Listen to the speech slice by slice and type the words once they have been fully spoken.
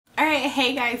right,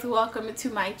 hey guys, welcome to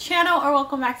my channel, or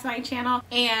welcome back to my channel,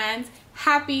 and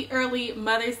happy early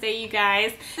Mother's Day, you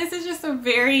guys. This is just a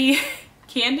very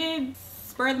candid,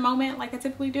 spur of the moment, like I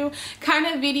typically do, kind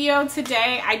of video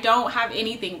today. I don't have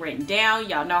anything written down.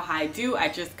 Y'all know how I do. I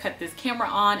just cut this camera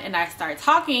on and I start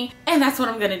talking, and that's what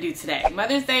I'm gonna do today.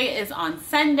 Mother's Day is on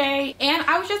Sunday, and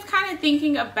I was just kind of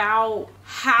thinking about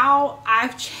how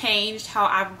I've changed, how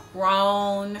I've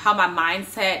grown, how my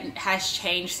mindset has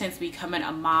changed since becoming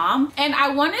a mom. And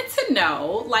I wanted to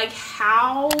know like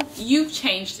how you've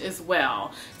changed as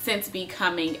well since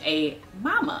becoming a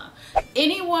mama.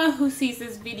 Anyone who sees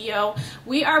this video,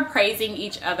 we are praising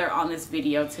each other on this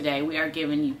video today. We are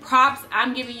giving you props.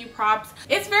 I'm giving you props.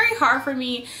 It's very hard for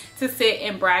me to sit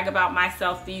and brag about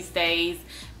myself these days,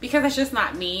 because it's just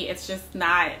not me. It's just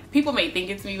not. People may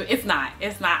think it's me, but it's not.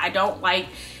 It's not. I don't like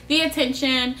the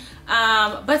attention,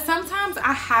 but sometimes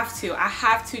I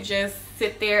have to just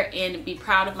sit there and be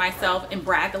proud of myself and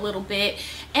brag a little bit,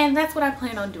 and that's what I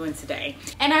plan on doing today.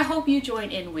 And I hope you join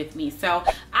in with me. So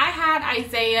I had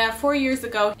Isaiah 4 years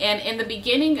ago, and in the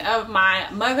beginning of my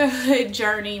motherhood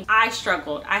journey, I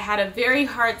struggled. I had a very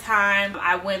hard time.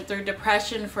 I went through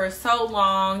depression for so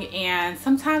long, and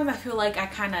sometimes I feel like I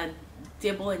kind of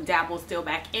dibble and dabble still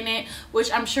back in it,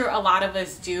 which I'm sure a lot of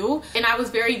us do. And I was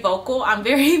very vocal. I'm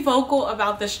very vocal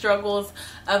about the struggles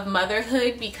of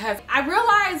motherhood, because I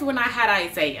realized when I had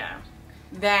Isaiah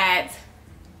that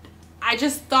I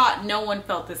just thought no one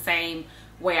felt the same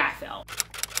way I felt.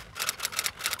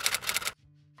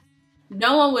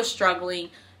 No one was struggling.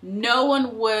 No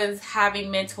one was having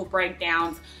mental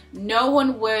breakdowns. No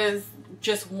one was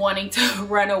just wanting to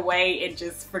run away and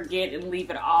just forget and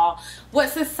leave it all. What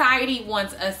society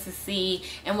wants us to see,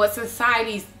 and what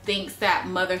society thinks that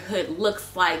motherhood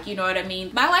looks like, you know what I mean?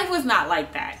 My life was not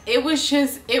like that. It was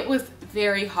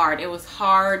very hard. It was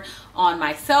hard on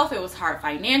myself. It was hard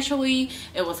financially.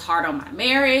 It was hard on my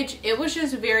marriage. It was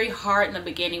just very hard in the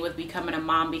beginning with becoming a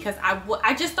mom, because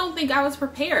I just don't think I was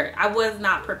prepared. I was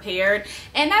not prepared,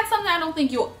 and that's something I don't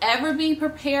think you'll ever be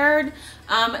prepared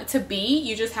to be.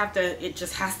 You just have to, it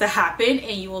just has to happen,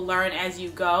 and you will learn as you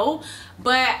go.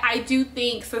 But I do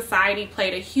think society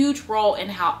played a huge role in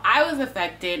how I was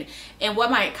affected, and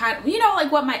what my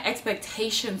what my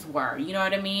expectations were, you know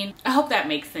what I mean? I hope that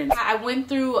makes sense. I went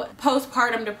through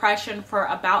postpartum depression for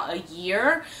about a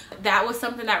year. That was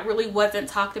something that really wasn't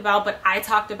talked about, but I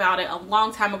talked about it a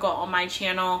long time ago on my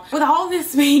channel. With all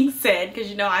this being said, because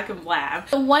you know I can blab,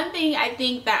 the one thing I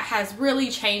think that has really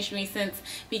changed me since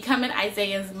becoming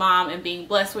Isaiah's mom and being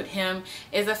blessed with him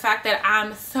is the fact that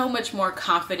I'm so much more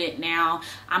confident now.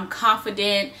 I'm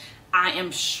confident, I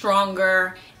am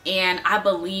stronger, and I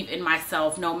believe in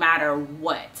myself no matter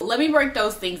what. Let me break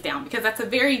those things down, because that's a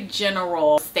very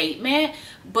general statement,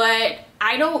 but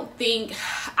I don't think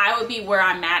I would be where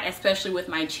I'm at, especially with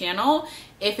my channel,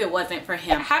 if it wasn't for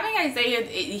him. Having Isaiah,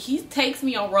 he takes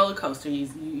me on roller coasters,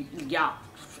 y'all.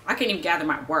 I can't even gather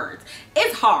my words.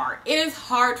 It's hard. It is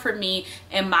hard for me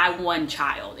and my one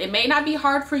child. It may not be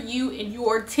hard for you and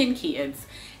your 10 kids.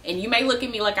 And you may look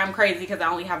at me like I'm crazy because I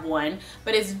only have one,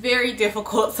 but it's very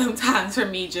difficult sometimes for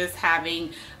me just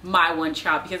having my one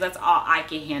child, because that's all I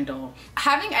can handle.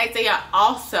 Having Isaiah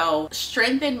also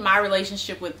strengthened my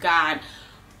relationship with God.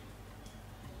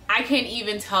 I can't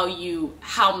even tell you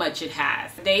how much it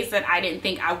has. The days that I didn't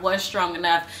think I was strong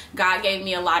enough, God gave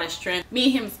me a lot of strength. Me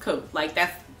and him's cool. Like,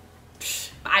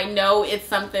 I know it's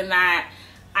something that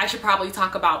I should probably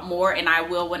talk about more, and I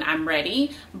will when I'm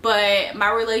ready, but my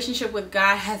relationship with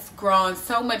God has grown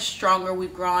so much stronger.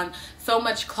 We've grown so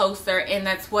much closer, and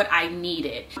that's what I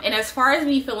needed. And as far as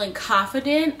me feeling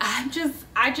confident, I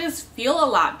just feel a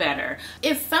lot better.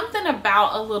 It's something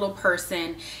about a little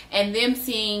person and them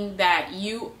seeing that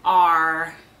you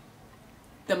are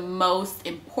the most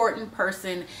important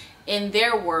person in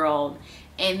their world,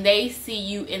 and they see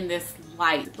you in this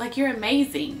light, like you're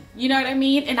amazing, you know what I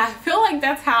mean? And I feel like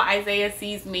that's how Isaiah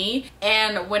sees me,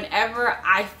 and whenever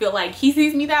I feel like he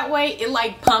sees me that way, it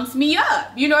like pumps me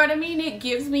up, you know what I mean? It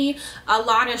gives me a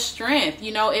lot of strength,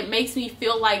 you know? It makes me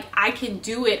feel like I can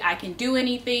do it. I can do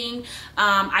anything.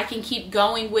 I can keep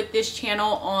going with this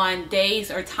channel on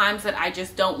days or times that I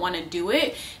just don't want to do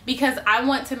it, because I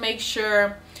want to make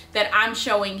sure that I'm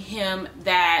showing him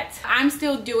that I'm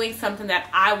still doing something that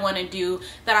I want to do,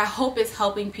 that I hope is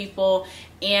helping people,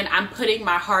 and I'm putting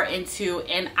my heart into,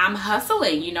 and I'm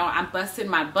hustling, you know, I'm busting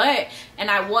my butt,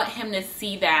 and I want him to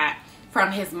see that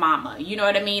from his mama, you know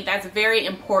what I mean? That's very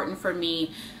important for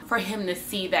me, for him to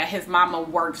see that his mama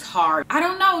works hard. I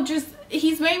don't know, just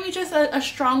he's made me just a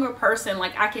stronger person.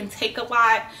 Like, I can take a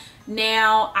lot,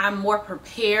 now. I'm more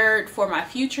prepared for my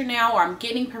future now, or I'm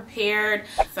getting prepared.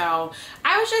 So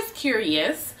I was just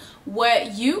curious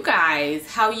what you guys,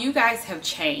 how you guys have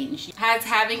changed. Has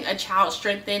having a child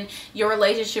strengthened your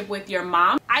relationship with your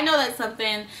mom? I know that's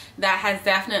something that has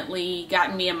definitely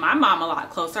gotten me and my mom a lot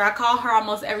closer. I call her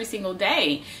almost every single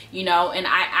day, you know, and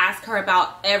I ask her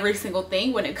about every single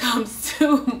thing when it comes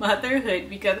to motherhood,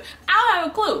 because I don't have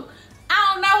a clue.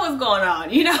 I don't know what's going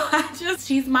on, you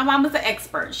know. My mom is an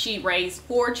expert. She raised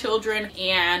 4 children,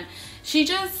 and she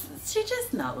just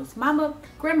knows.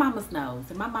 Grandmama's knows,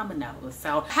 and my mama knows.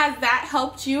 So has that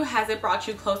helped you? Has it brought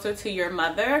you closer to your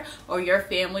mother or your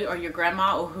family or your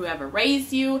grandma or whoever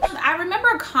raised you? I remember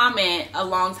a comment a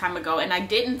long time ago, and I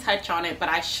didn't touch on it, but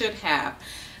I should have.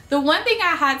 The one thing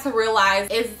I had to realize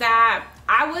is that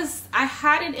I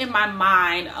had it in my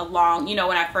mind along, you know,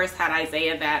 when I first had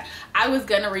Isaiah, that I was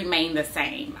gonna remain the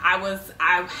same.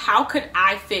 How could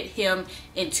I fit him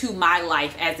into my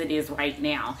life as it is right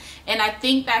now? And I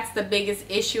think that's the biggest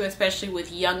issue, especially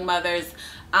with young mothers,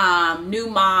 new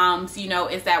moms, you know,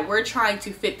 is that we're trying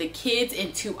to fit the kids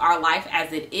into our life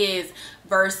as it is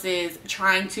versus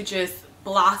trying to just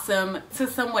blossom to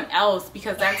someone else,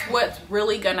 because that's what's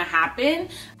really gonna happen.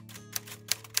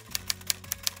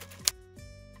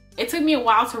 It took me a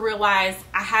while to realize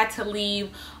I had to leave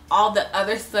all the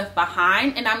other stuff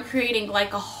behind, and I'm creating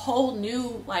like a whole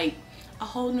new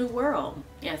world.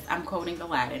 Yes, I'm quoting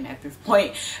Aladdin at this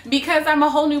point, because I'm a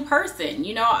whole new person.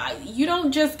 You know, you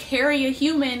don't just carry a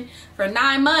human for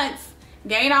 9 months,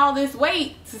 gain all this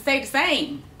weight to stay the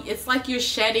same. It's like you're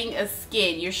shedding a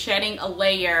skin, you're shedding a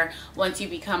layer once you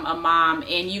become a mom,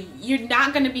 and you're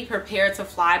not going to be prepared to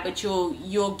fly, but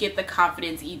you'll get the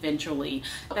confidence eventually.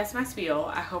 That's my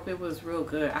spiel. I hope it was real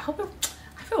good. I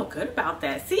feel good about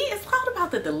that. See, it's all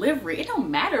about the delivery. It don't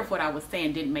matter if what I was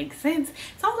saying didn't make sense.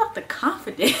 It's all about the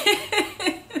confidence.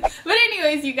 But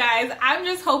anyways, you guys, I'm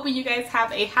just hoping you guys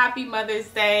have a happy Mother's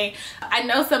Day. I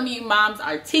know some of you moms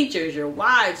are teachers, your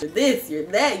wives, you're this, you're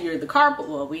that, you're the carpool.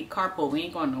 Well, we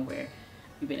ain't going nowhere.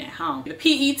 You've been at home. The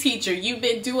PE teacher, you've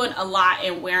been doing a lot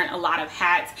and wearing a lot of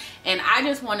hats. And I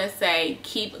just want to say,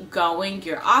 keep going.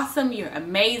 You're awesome. You're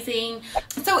amazing.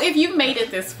 So if you've made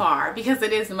it this far, because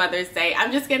it is Mother's Day,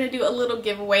 I'm just going to do a little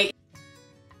giveaway.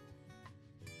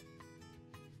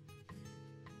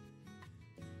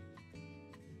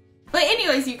 But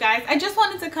anyways, you guys, I just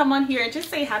wanted to come on here and just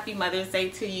say happy Mother's Day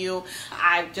to you.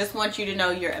 I just want you to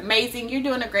know you're amazing. You're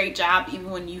doing a great job, even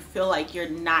when you feel like you're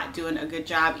not doing a good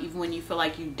job, even when you feel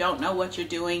like you don't know what you're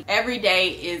doing. Every day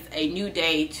is a new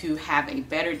day to have a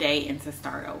better day and to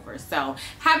start over. So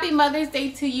happy Mother's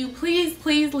Day to you. Please,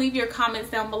 please leave your comments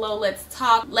down below. Let's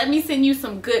talk. Let me send you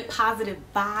some good positive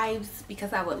vibes,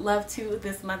 because I would love to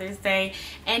this Mother's Day.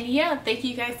 And yeah, thank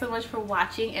you guys so much for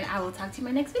watching, and I will talk to you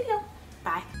in my next video.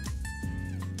 Bye.